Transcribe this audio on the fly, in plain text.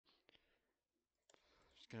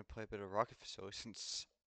gonna play a bit of Rocket Facility since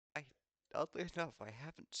oddly enough, I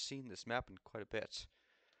haven't seen this map in quite a bit.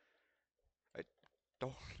 I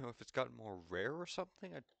don't know if it's gotten more rare or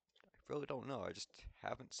something. I really don't know. I just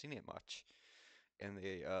haven't seen it much in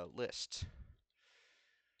the list.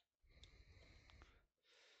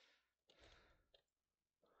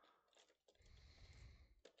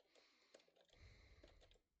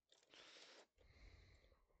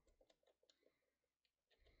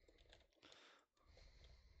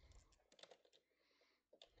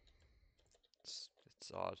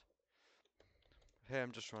 It's odd. Hey,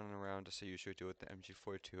 I'm just running around to see you shoot do with the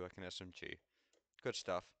MG42 like an SMG. Good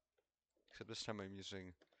stuff. Except this time I'm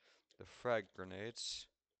using the frag grenades,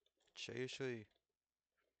 which I usually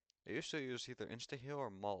use either insta-heal or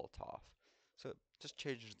Molotov. So just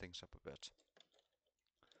changing things up a bit.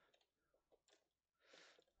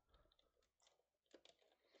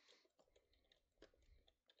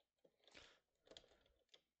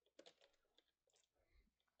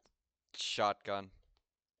 Shotgun.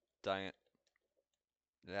 Dang it.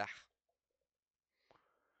 Yeah.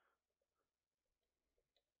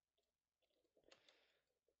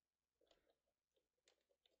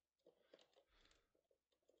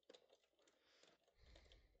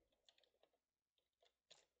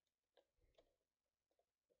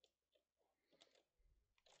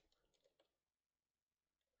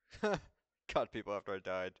 Got people after I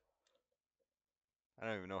died. I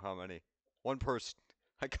don't even know how many. One person.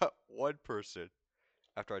 I got one person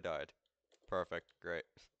after I died. Perfect. Great.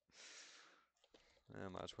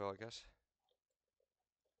 Might as well, I guess.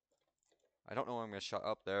 I don't know where I'm gonna shot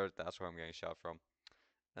up there. That's where I'm getting shot from.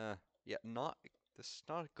 Uh, yeah, not. This is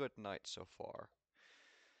not a good night so far.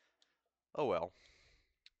 Oh well.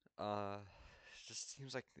 It just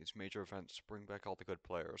seems like these major events bring back all the good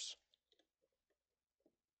players.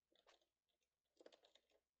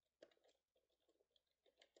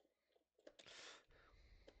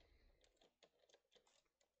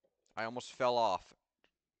 I almost fell off.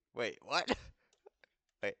 Wait, what?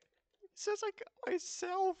 Wait. It says I got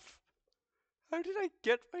myself. How did I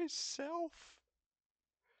get myself?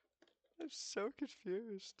 I'm so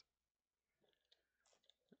confused.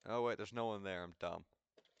 Oh wait, there's no one there. I'm dumb.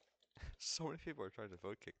 So many people are trying to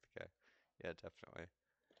vote kick the guy. Yeah, definitely.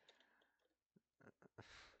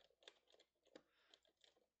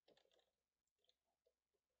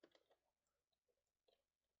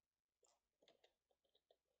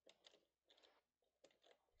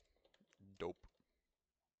 Dope.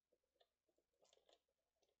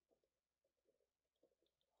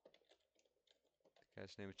 The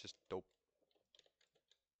guy's name is just Dope.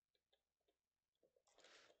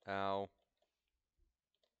 Ow.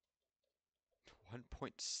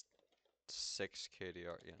 1.6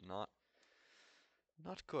 KDR. Yeah, not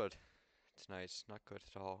good. It's nice. Not good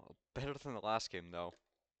at all. Better than the last game though.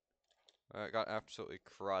 I got absolutely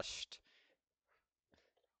crushed.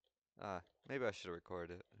 Maybe I should have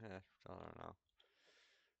recorded it. I don't know.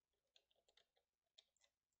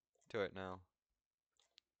 Do it now.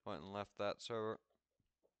 Went and left that server.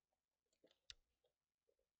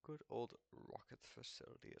 Good old rocket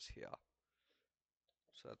facility is here.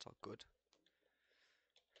 So that's all good.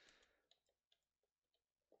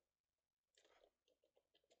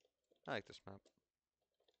 I like this map.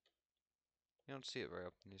 You don't see it very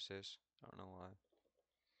often these days. I don't know why.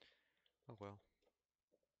 Oh well.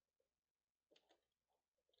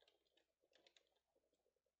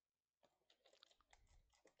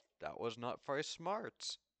 That was not very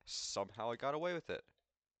smart. Somehow I got away with it.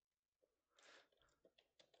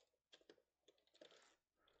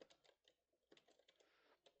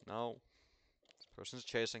 No. This person's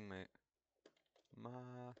chasing me.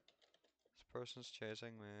 This person's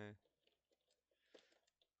chasing me.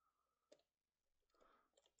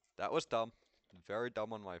 That was dumb. Very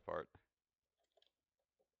dumb on my part.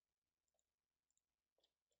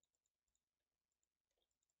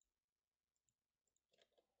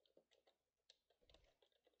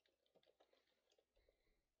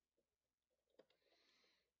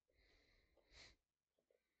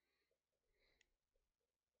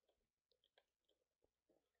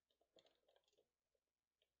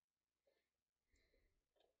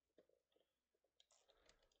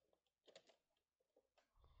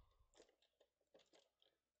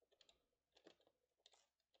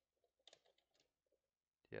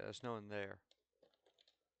 Yeah, there's no one there.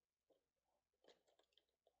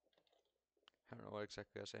 I don't know what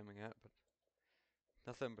exactly I was aiming at, but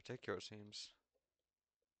nothing in particular it seems.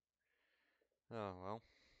 Oh well.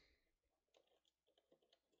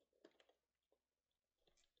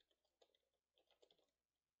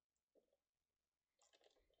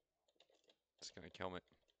 It's gonna kill me.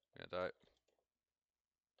 I'm gonna die.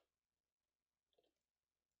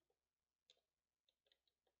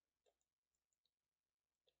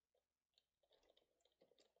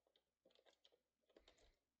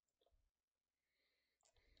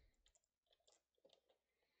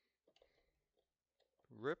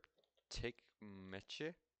 Rip Take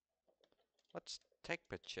Meche? What's Take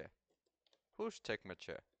Meche? Who's Take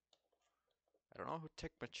Meche? I don't know who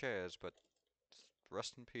Take Meche is, but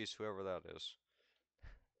rest in peace, whoever that is.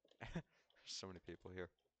 There's so many people here.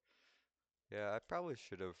 Yeah, I probably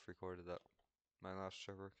should have recorded that my last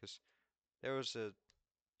server, because there was a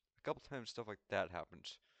couple times stuff like that happened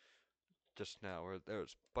just now, where there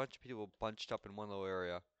was a bunch of people bunched up in one little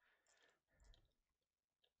area.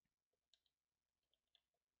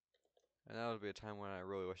 And that would be a time when I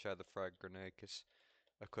really wish I had the frag grenade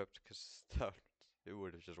equipped, because it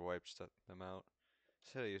would have just wiped them out.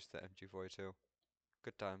 Instead I used the MG42.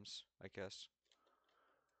 Good times, I guess.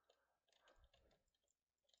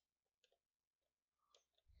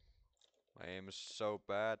 My aim is so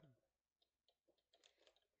bad.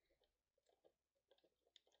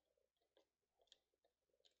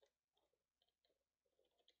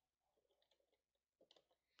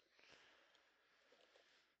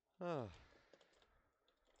 Ah,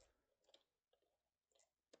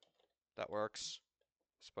 that works,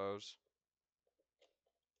 I suppose.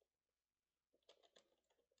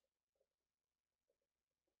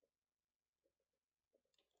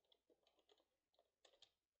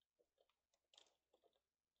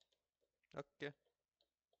 Okay.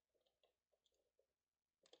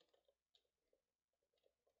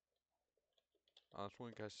 This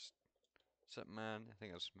one guy's. Is that man? I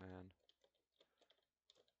think it's man.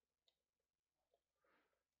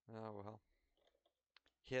 Oh well.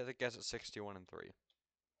 He had to guess at 61 and 3.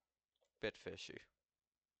 Bit fishy.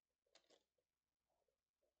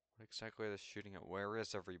 What exactly are they shooting at? Where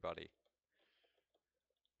is everybody?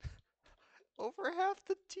 Over half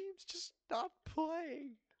the team's just not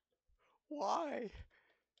playing. Why?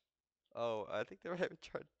 Oh, I think they were trying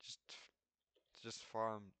to just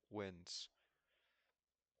farm wins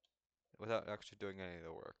without actually doing any of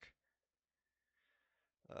the work.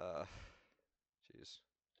 Uh, jeez.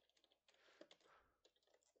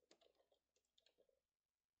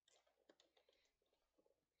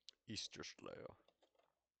 Easter Slayer.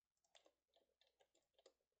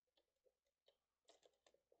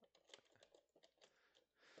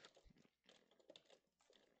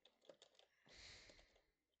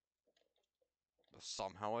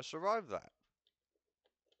 Somehow I survived that.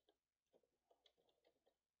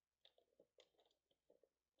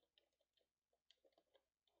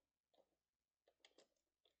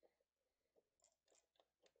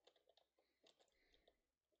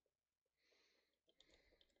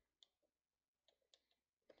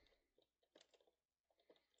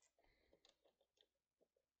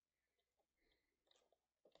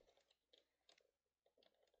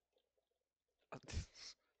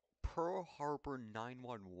 Pearl Harbor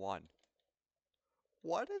 911.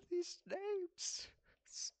 What are these names?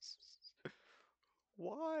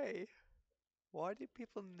 Why? Why do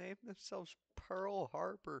people name themselves Pearl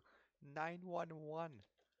Harbor 911?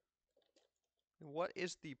 What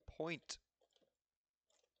is the point?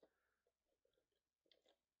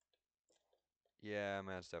 Yeah,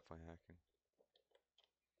 man, it's definitely hacking.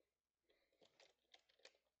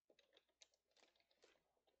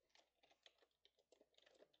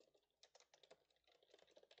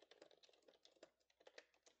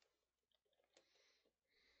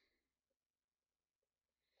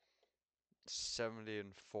 '70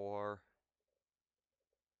 and 4.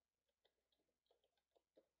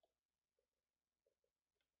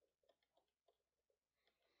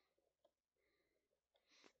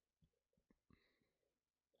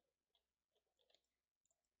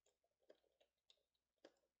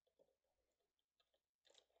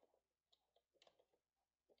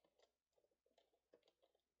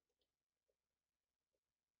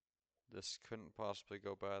 This couldn't possibly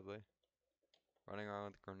go badly. Running around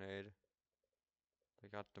with a grenade. They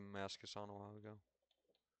got Damascus on a while ago.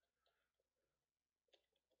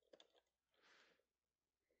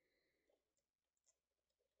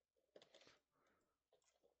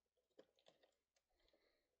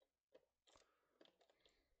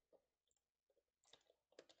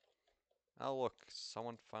 Oh look,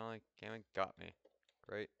 someone finally came and got me.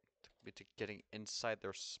 Great. Took me to getting inside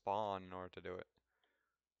their spawn in order to do it.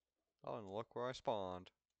 Oh, and look where I spawned.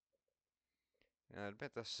 And I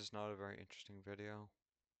admit this is not a very interesting video,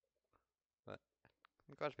 but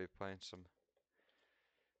I'm glad to be playing some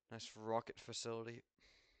nice rocket facility.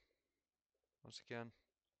 Once again.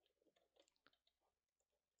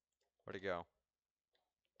 Where'd he go?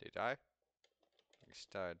 Did he die? He's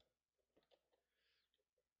died.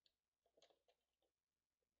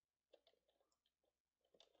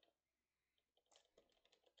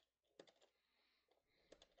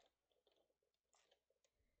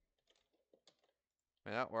 I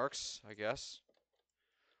mean, that works, I guess.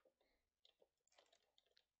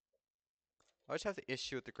 always have the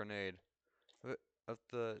issue with the grenade. Of of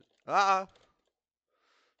the ah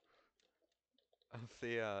of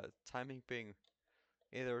the timing being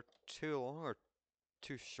either too long or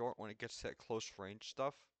too short when it gets to that close range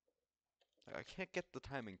stuff. Like, I can't get the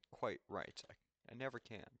timing quite right. I never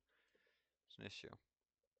can. It's an issue.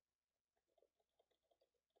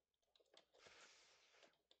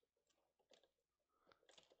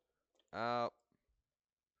 Uh,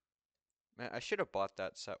 Man, I should have bought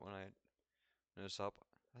that set when it was up.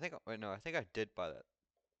 I think, wait, no, I think I did buy that.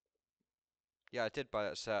 Yeah, I did buy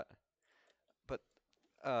that set. But,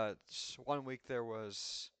 1 week there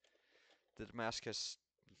was the Damascus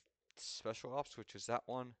Special Ops, which is that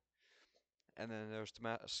one. And then there was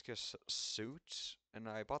Damascus Suit. And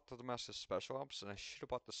I bought the Damascus Special Ops, and I should have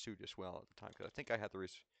bought the suit as well at the time, because I think I had the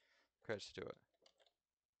credits to do it.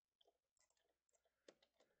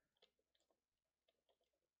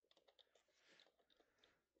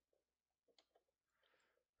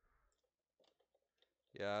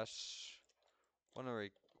 Yes.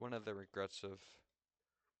 One of the regrets of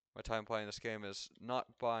my time playing this game is not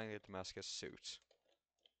buying a Damascus suit.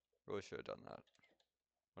 Really should have done that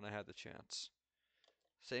when I had the chance.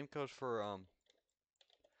 Same goes for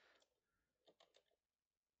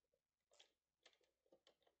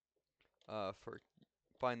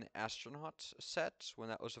buying the astronaut set when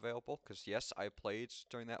that was available. Because yes, I played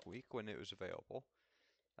during that week when it was available.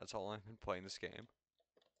 That's all I've been playing this game.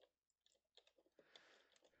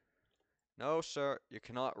 No, sir, you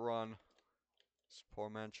cannot run. This poor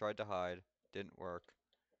man tried to hide. Didn't work.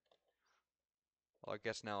 Well, I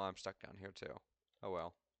guess now I'm stuck down here too. Oh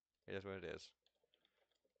well. It is what it is.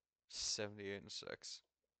 78 and 6.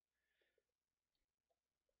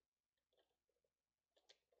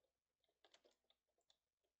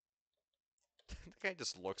 The guy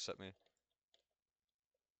just looks at me.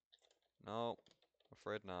 No,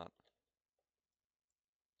 afraid not.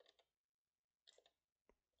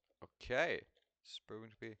 Okay. This is proving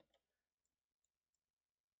to be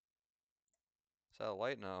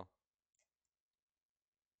satellite now.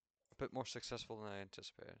 A bit more successful than I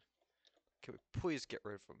anticipated. Can we please get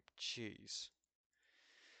rid of him? Jeez.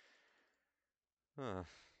 Huh.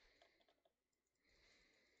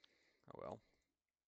 Oh well.